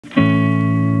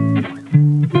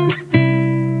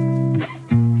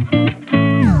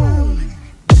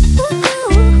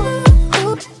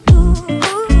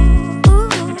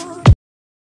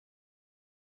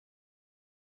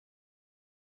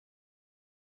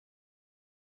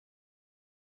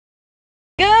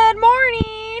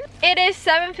It is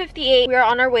 7:58. We are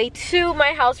on our way to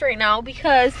my house right now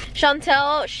because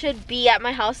Chantel should be at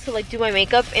my house to like do my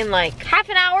makeup in like half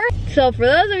an hour. So for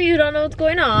those of you who don't know what's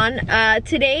going on,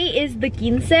 today is the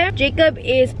quince. Jacob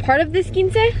is part of this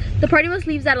quince. The party bus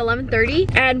leaves at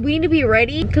 11:30 and we need to be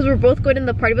ready because we're both going in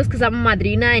the party bus because I'm a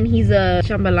madrina and he's a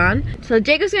chambelan. So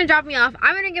Jacob's gonna drop me off.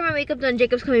 I'm gonna get my makeup done.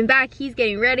 Jacob's coming back. He's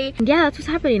getting ready. And yeah, that's what's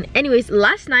happening. Anyways,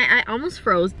 last night I almost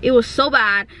froze. It was so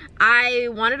bad. I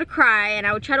wanted to cry and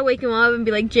I would try to wake him up and be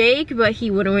like, Jake, but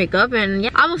he wouldn't wake up, and yeah,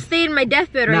 I almost stayed in my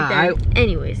deathbed right there.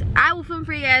 Anyways, I will film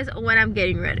for you guys when I'm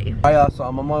getting ready. Alright, y'all, so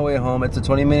I'm on my way home. It's a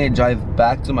 20-minute drive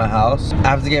back to my house. I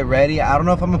have to get ready. I don't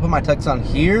know if I'm gonna put my tux on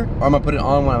here or I'm gonna put it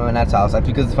on when I'm at Nat's house. Like,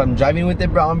 because if I'm driving with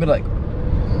it, bro, I'm gonna be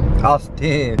like all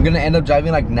stiff. I'm gonna end up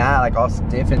driving like Nat, like all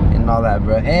stiff and all that,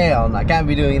 bro. Hell no, I can't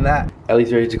be doing that.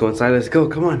 Ellie's ready to go inside. Let's go,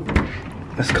 come on.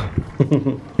 Let's go.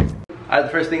 Alright, the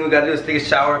first thing we gotta do is take a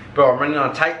shower. Bro, I'm running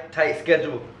on a tight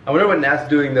schedule. I wonder what Nat's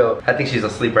doing though. I think she's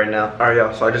asleep right now. Alright,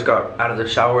 y'all, so I just got out of the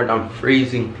shower and I'm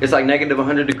freezing. It's like negative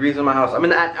 100 degrees in my house. I'm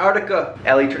in Antarctica.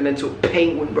 Ellie turned into a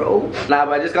penguin, bro. Nah,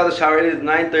 but I just got the shower. It is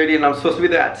 9:30 and I'm supposed to be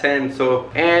there at 10, so.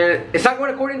 And it's not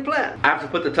going according to plan. I have to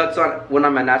put the tux on when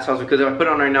I'm at Nat's house because if I put it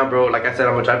on right now, bro, like I said,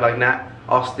 I'm gonna drive like Nat.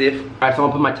 All stiff. Alright, so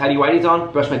I'm gonna put my tidy whities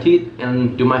on, brush my teeth,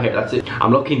 and do my hair. That's it.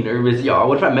 I'm looking nervous, y'all.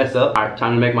 What if I mess up? Alright,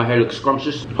 time to make my hair look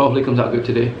scrumptious. Hopefully it comes out good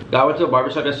today. I went to a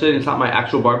barbershop yesterday and it's not my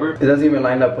actual barber. It doesn't even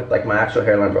line up with like my actual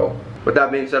hairline, bro. With that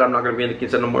being said, I'm not gonna be in the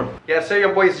quince no more. Yes, sir,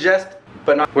 your boy's jest,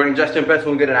 but not. We're gonna just impress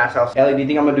when we get an ass house. Ellie, do you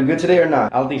think I'm gonna do good today or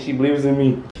not? I don't think she believes in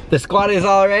me. The squad is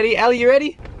all ready. Ellie, you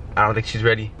ready? I don't think she's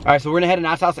ready. Alright, so we're gonna head to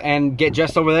Nat's house and get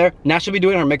dressed over there. Nat should be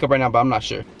doing her makeup right now, but I'm not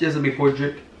sure. Just a before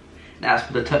drip. Nat's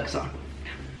put the tux on.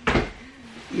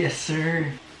 Yes, sir.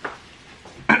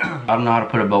 I don't know how to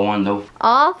put a bow on though.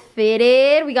 All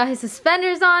fitted. We got his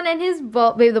suspenders on and his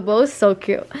bow. Babe, the bow is so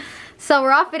cute. So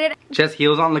we're all fitted. Just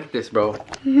heels on. Look at this, bro.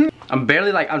 I'm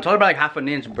barely like, I'm taller by like half an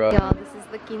inch, bro. Y'all, this is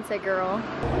the quince girl.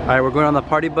 Alright, we're going on the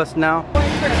party bus now.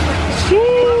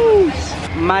 Cheers!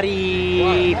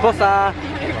 Mariposa.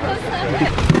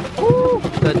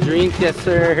 The drink, yes,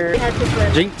 sir.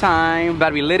 Drink time. About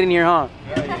to be lit in here, huh?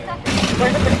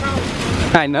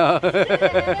 I know.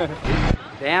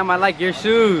 Damn, I like your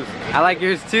shoes. I like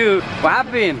yours too. What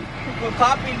happened? People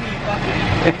copy me.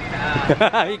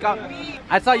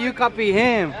 I saw you copy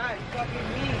him. Yeah, he copied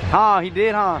me. Huh, he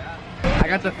did, huh? I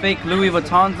got the fake Louis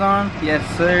Vuittons on. Yes,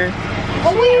 sir.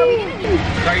 Oh, wait.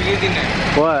 Are you using it?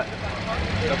 What?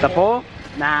 The pole?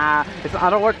 Nah, I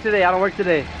don't work today. I don't work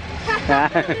today.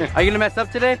 Are you gonna mess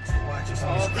up today?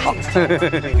 Oh.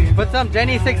 Put some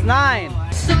Jenny 6'9".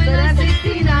 Soy la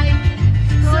 69.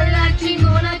 Soy la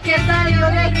chingona que salió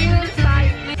de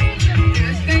Riverside.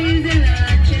 Las calles de la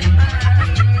chepa,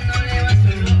 no le vas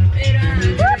a superar.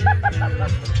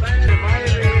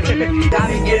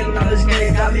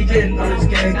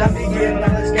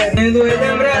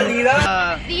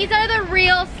 These are the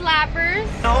real slappers.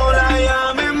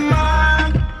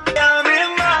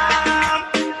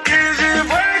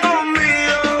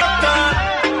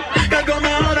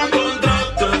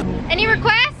 Any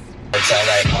requests? It's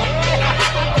alright.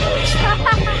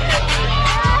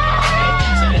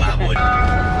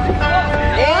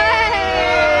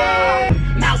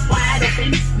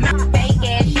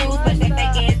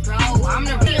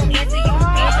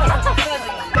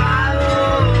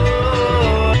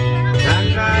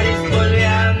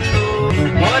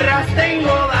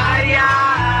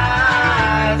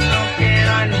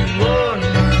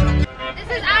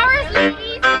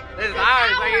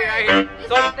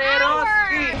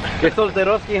 He's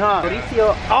solteroski, huh?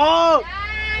 Mauricio. Oh!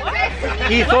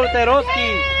 He's solteroski.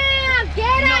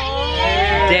 Get out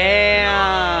here!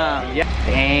 Damn! Yeah.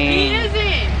 Dang. He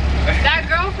isn't. That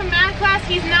girl from math class,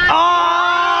 he's not.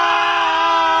 Oh!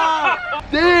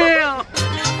 Damn!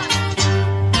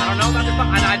 I don't know about this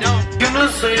song, and I don't. Yo no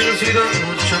soy lucido,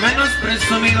 mucho menos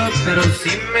presumido, pero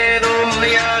sí me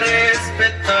doy a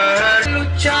respetar.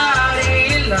 Luchar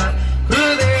y la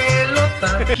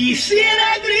crudelota.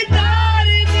 Quisiera gritar.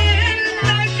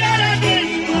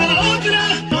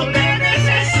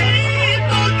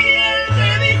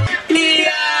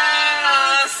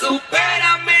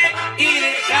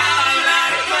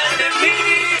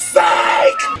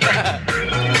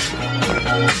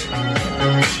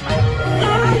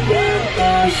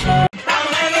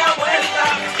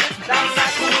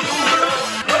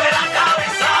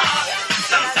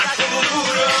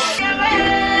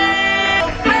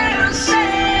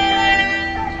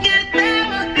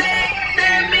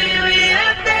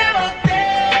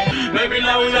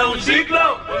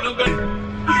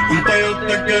 Yo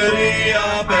te quería,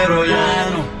 pero ya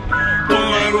no. Tú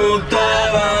me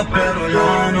gustabas, pero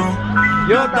ya no.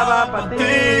 Yo estaba para ti.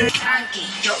 Tranqui,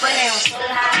 yo perreo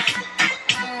sola.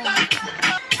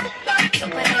 Yo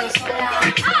perreo sola.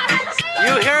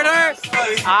 You heard her?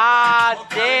 Ah,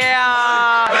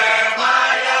 damn.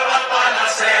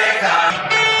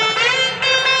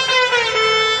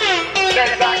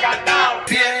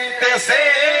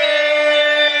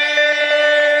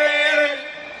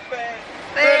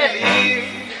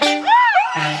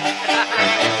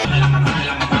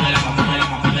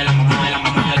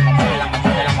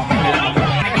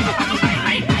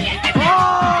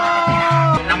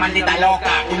 Una maldita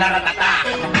loca, una ratata.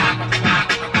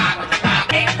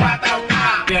 En 4K.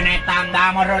 Camioneta,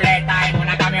 andamos ruleta en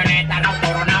una camioneta. No,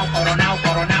 coronao, coronao,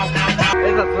 coronao.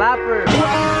 It's a slapper.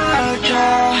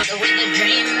 With a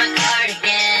dream in my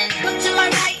cardigan. Look to my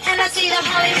right and I see the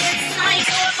Hollywood sign.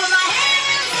 Go up for my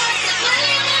hands, watch the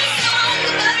Hollywood song.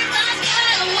 The butterflies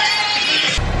fly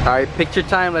away. All right, picture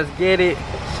time. Let's get it.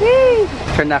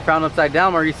 Sheesh. Turn that frown upside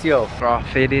down, Mauricio. Raw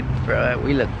fitted, bro.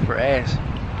 We look fresh.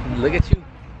 Look at you.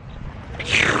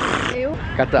 Ew.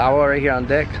 Got the owl right here on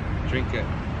deck. Drink it.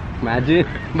 Imagine,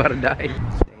 about to die.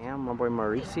 Damn, my boy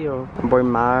Mauricio. My boy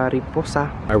Mariposa. All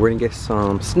right, we're gonna get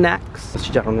some snacks. This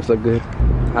chicharrones look good.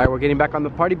 All right, we're getting back on the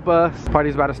party bus.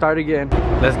 Party's about to start again.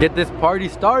 Let's get this party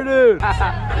started.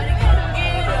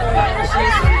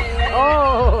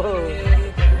 Oh.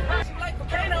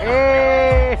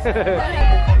 Hey.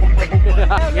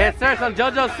 Yes, sir, some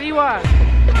JoJo Siwa.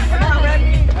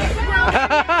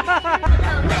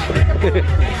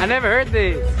 I never heard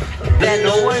this. That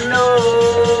no one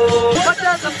knows. What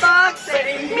does the fox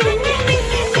say?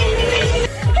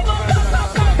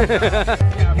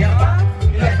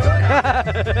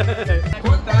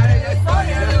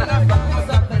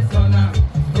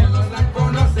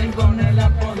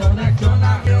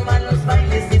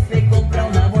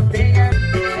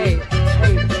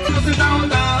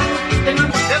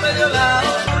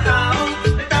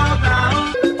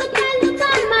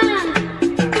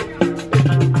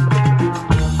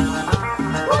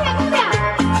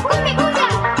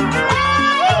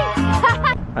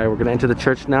 Alright, we're gonna enter the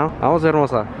church now. Vamos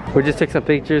hermosa. We just took some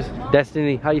pictures.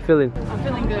 Destiny, how you feeling? I'm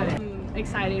feeling good. I'm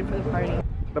excited for the party.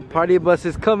 The party bus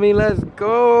is coming, let's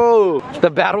go! The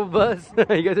battle bus.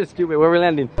 You guys are stupid. Where are we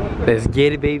landing? Let's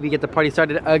get it, baby. Get the party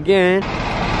started again.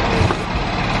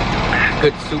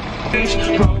 Good soup.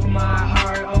 Broke my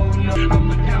heart, oh no.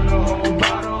 I'ma down the whole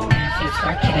bottle.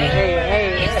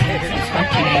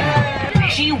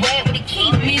 She wet with a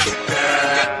key, bitch.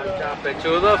 Drop it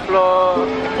to the floor.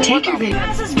 Take your baby.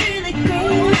 This is really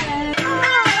cool.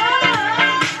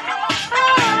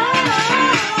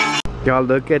 Y'all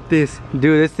look at this.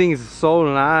 Dude, this thing is so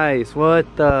nice. What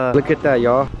the? Look at that,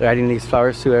 y'all. They're adding these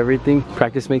flowers to everything.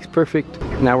 Practice makes perfect.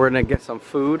 Now we're gonna get some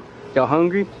food. Y'all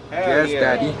hungry? Yes,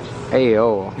 Daddy. Hey,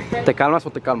 yo. Te calmas o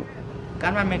te calmo?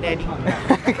 Cálmame, daddy.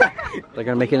 They're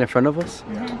gonna make it in front of us?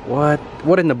 What?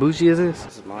 What in the bougie is this?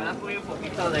 This is mine.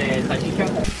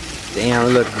 Damn,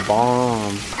 it looks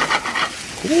bomb.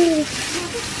 Hey.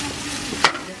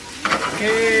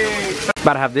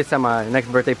 About to have this at my next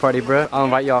birthday party, bro. I'll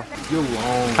invite y'all. You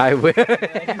won't. I will.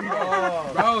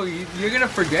 Bro, you're gonna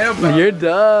forget about You're it.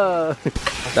 dumb.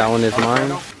 That one is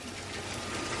mine.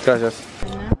 Gracias.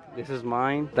 This is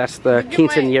mine. That's the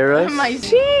quinceaneras. My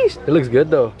Sheesh. It looks good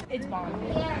though. It's bomb.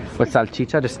 With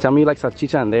salchicha. Just tell me you like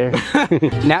salchicha in there.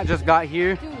 Nat just got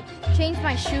here. Dude, change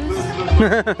my shoes.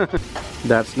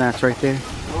 That's Nat's right there.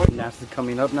 Nat's is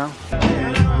coming up now.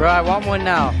 Bro, I want one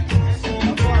now.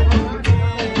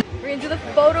 We're gonna do the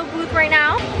photo booth right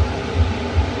now.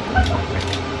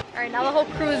 Alright, now the whole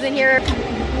crew is in here.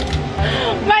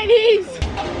 My knees!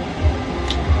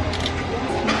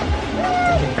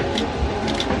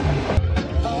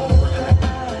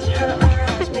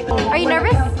 Are you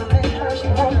nervous?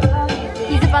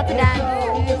 He's about to dance.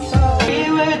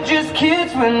 We were just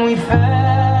kids when we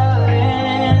fell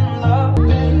in love,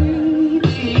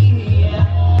 baby.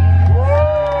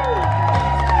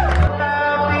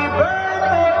 Happy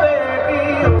birthday,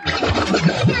 baby.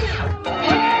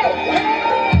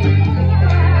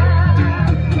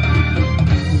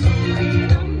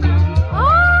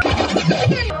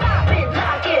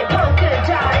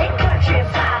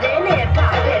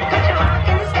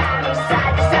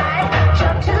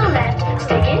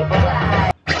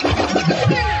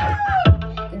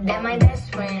 They're my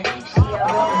best friend.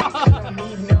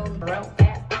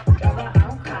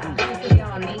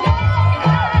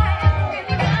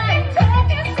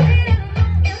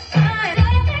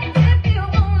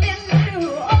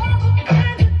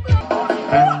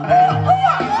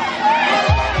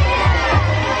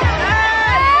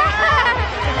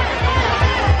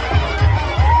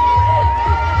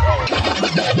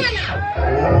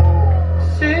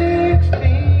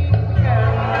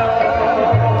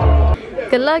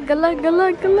 Good luck, good luck, good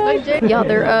luck, good luck. Y'all,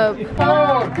 they're up.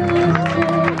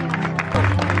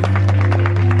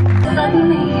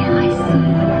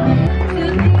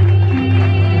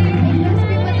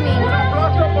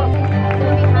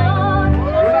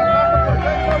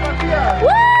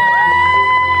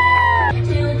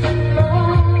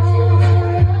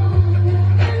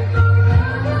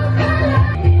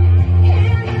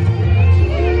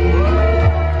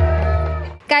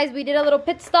 Guys, we did a little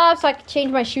pit stop so I could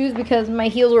change my shoes because my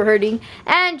heels were hurting.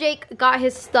 And Jake got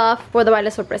his stuff for the baile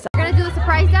sorpresa. We're gonna do the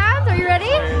surprise dance. Are you ready?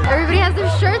 Everybody has their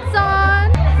shirts on.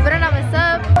 You better not mess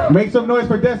up. Make some noise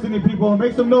for Destiny, people.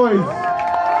 Make some noise.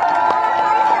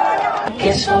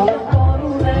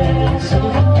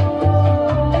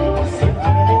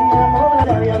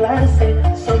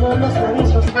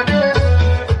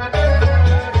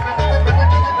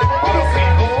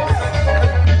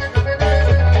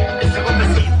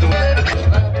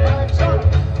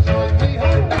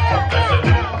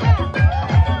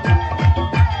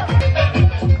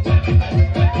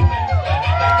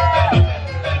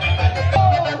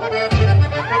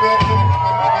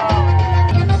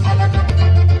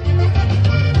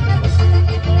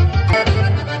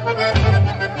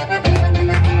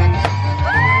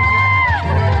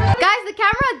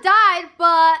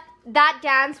 That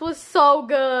dance was so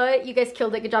good. You guys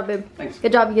killed it. Good job, babe. Thanks.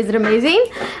 Good job. You guys did amazing.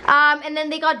 And then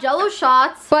they got Jello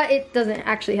shots, but it doesn't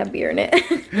actually have beer in it.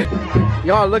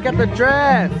 Y'all, look at the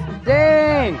dress.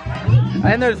 Dang.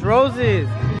 And there's roses.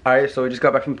 Alright, so we just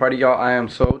got back from the party, y'all. I am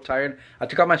so tired. I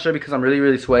took off my shirt because I'm really,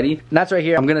 really sweaty. And that's right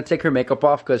here. I'm gonna take her makeup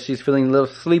off because she's feeling a little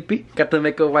sleepy. Got the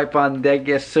makeup wipe on deck,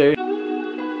 yes, sir.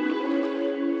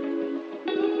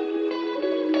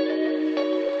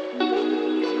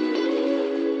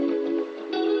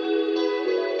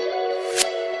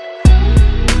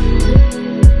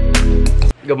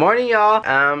 Good morning, y'all.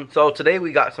 So today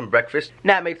we got some breakfast.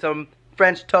 Nat made some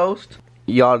French toast.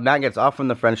 Y'all, Nat gets off from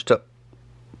the French toast.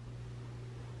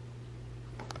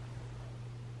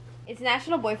 It's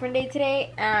National Boyfriend Day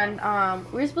today, and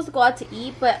we were supposed to go out to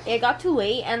eat, but it got too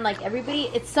late, and like everybody,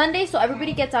 it's Sunday, so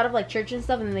everybody gets out of like church and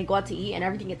stuff, and then they go out to eat, and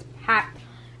everything gets packed.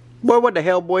 Boy, what the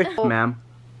hell, boy? Ma'am,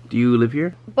 do you live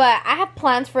here? But I have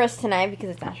plans for us tonight because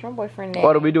it's National Boyfriend Day.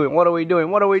 What are we doing? What are we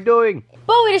doing? What are we doing?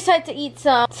 But we decided to eat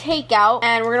some takeout,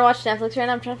 and we're gonna watch Netflix right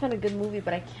now. I'm trying to find a good movie,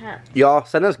 but I can't. Y'all,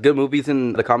 send us good movies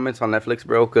in the comments on Netflix,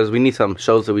 bro, because we need some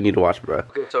shows that we need to watch, bro.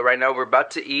 Okay, so right now we're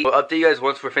about to eat. We'll update you guys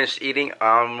once we're finished eating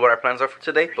what our plans are for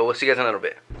today, but we'll see you guys in a little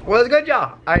bit. Well, it's good,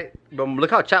 y'all. Bro,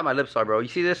 look how chapped my lips are, bro. You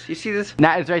see this? You see this?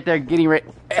 Nat is right there getting ready.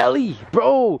 Ellie,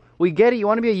 bro, we get it. You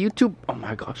want to be a YouTube? Oh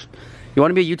my gosh. You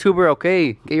want to be a YouTuber?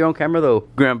 Okay. Get your own camera, though.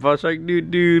 Grandpa Shark,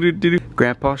 dude, dude, dude.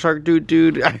 Grandpa Shark, dude,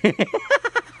 dude.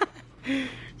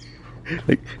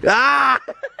 Like, ah!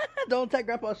 Don't attack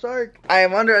Grandpa Shark. I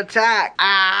am under attack.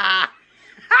 Ah!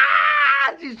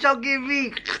 Ah! She's choking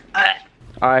me.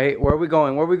 Alright, where are we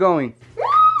going? Where are we going?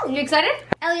 Are you excited?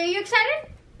 Ellie, are you excited?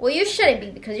 Well, you shouldn't be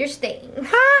because you're staying.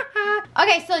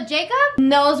 Okay, so Jacob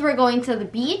knows we're going to the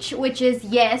beach, which is,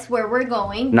 yes, where we're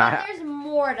going. Nah. But there's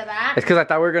more to that. It's because I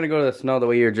thought we were going to go to the snow the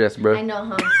way you're dressed, bro. I know,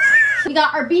 huh? We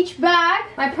got our beach bag,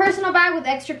 my personal bag with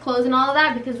extra clothes and all of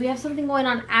that because we have something going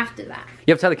on after that.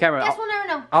 You have to tell the camera. Guess we'll never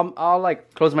know. I'll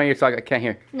like close my ears so I can't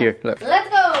hear. No. Here, look. Let's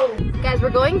go. Guys,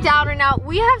 we're going down right now.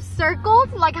 We have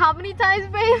circled like how many times,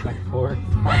 babe? Like 4.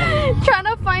 Trying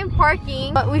to find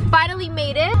parking, but we finally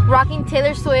made it. Rocking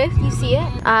Taylor Swift, you see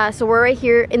it? So we're right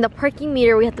here in the parking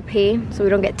meter. We have to pay so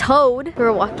we don't get towed.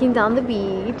 We're walking down the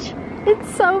beach.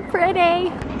 It's so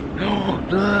pretty.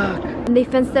 Look. And they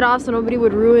fenced it off so nobody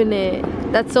would ruin it.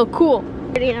 That's so cool.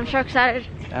 I'm so excited.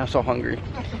 I'm so hungry.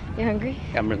 You hungry?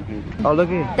 Yeah, I'm really hungry. Oh, look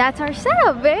at it. That's our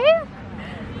setup, babe.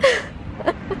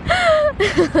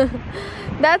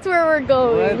 That's where we're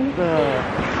going. What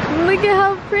the? Look at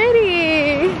how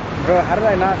pretty. Bro, how did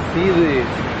I not see this?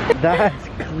 That's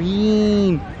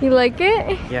clean. You like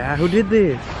it? Yeah, who did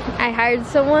this? I hired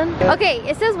someone. Okay,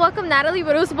 it says welcome Natalie,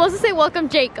 but it was supposed to say welcome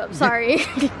Jacob. Sorry.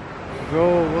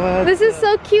 Bro, what? This is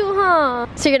so cute, huh?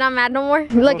 So you're not mad no more?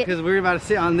 Look, because we were about to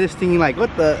sit on this thing like,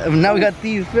 what the? Now we got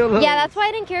these pillows. Yeah, that's why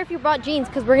I didn't care if you brought jeans,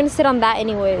 because we're gonna sit on that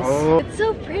anyways. Oh. It's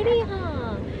so pretty,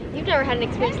 huh? You've never had an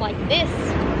experience like this.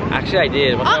 Actually, I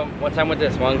did. One time with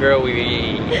this one girl,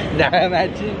 we...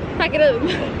 Imagine. Pack it up.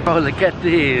 Oh, look at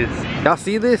this. Y'all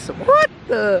see this? What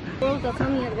the? Don't tell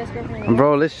me you have the best girlfriend.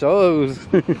 Bro, this shows.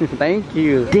 Thank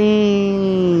you.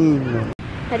 Dang.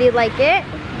 How do you like it?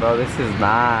 Bro, this is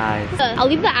nice. I'll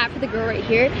leave the app for the girl right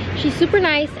here. She's super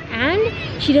nice and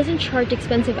she doesn't charge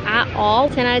expensive at all.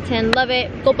 10 out of 10, love it.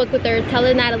 Go book with her, tell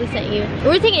her Natalie sent you.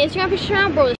 We're taking Instagram pictures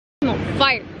around, bro. This is on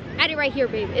fire. Add it right here,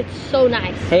 babe. It's so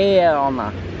nice. Hell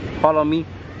no. Follow me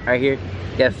right here.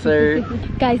 Yes, sir.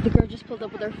 Guys, the girl just pulled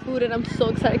up with her food and I'm so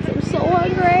excited because I'm so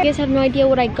hungry. You guys have no idea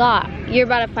what I got. You're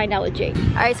about to find out with Jake.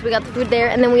 All right, so we got the food there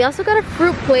and then we also got a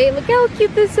fruit plate. Look how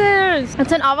cute this is.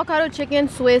 It's an avocado chicken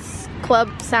Swiss club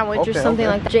sandwich or something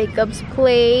like that. Jacob's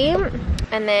plate.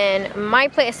 And then my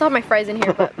plate, I still have my fries in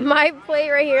here, but my plate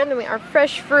right here. And then we our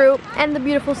fresh fruit and the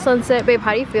beautiful sunset. Babe,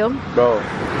 how do you feel? Bro,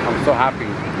 I'm so happy.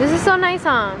 This is so nice,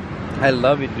 huh? I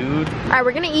love it, dude. All right,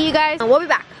 we're gonna eat, you guys, and we'll be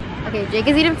back. Okay, Jake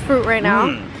is eating fruit right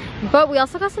now, but we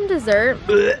also got some dessert.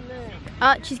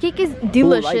 Cheesecake is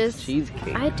delicious. Who likes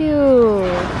cheesecake? I do.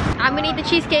 I'm gonna eat the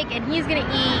cheesecake, and he's gonna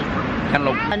eat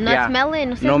cantaloupe. Nuts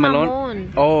melon. No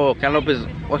melon. Oh, cantaloupe is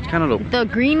what's cantaloupe? The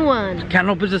green one.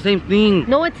 Cantaloupe is the same thing.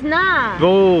 No, it's not.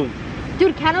 Bro.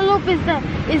 Dude, cantaloupe is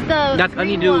the That's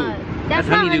honeydew. One. That's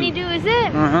not honeydew, is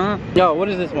it? Yo, what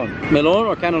is this one? Melon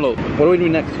or cantaloupe? What do we do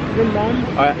next? Your mom.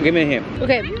 All right, give me a hint.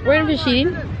 Okay, we're gonna finish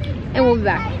eating, and we'll be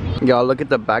back. Y'all, look at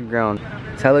the background.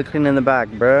 It's hella clean in the back,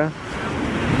 bruh.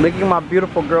 Look at my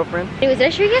beautiful girlfriend. Anyways, did I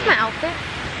show you guys my outfit?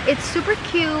 It's super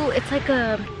cute. It's like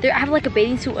I have like a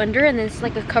bathing suit under and then it's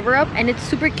like a cover up and it's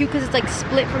super cute because it's like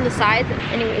split from the sides.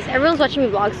 Anyways, everyone's watching me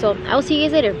vlog, so I will see you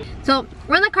guys later. So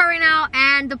we're in the car right now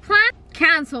and the plan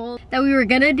canceled that we were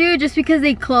gonna do just because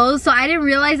they closed. So I didn't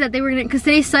realize that they were gonna, because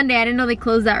today's Sunday, I didn't know they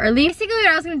closed that early. Basically what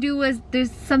I was gonna do was,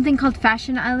 there's something called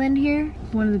Fashion Island here.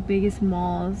 One of the biggest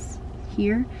malls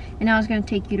here. And I was gonna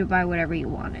take you to buy whatever you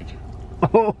wanted.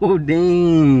 Oh,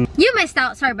 dang. You missed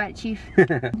out. Sorry about it, Chief.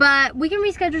 But we can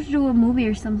reschedule to do a movie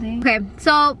or something. Okay,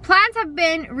 so plans have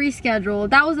been rescheduled.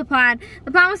 That was the plan.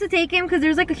 The plan was to take him because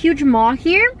there's like a huge mall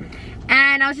here.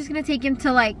 And I was just gonna take him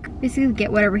to like, basically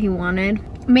get whatever he wanted.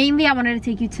 Mainly, I wanted to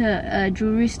take you to a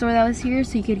jewelry store that was here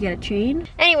so you could get a chain.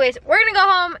 Anyways, we're gonna go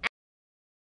home.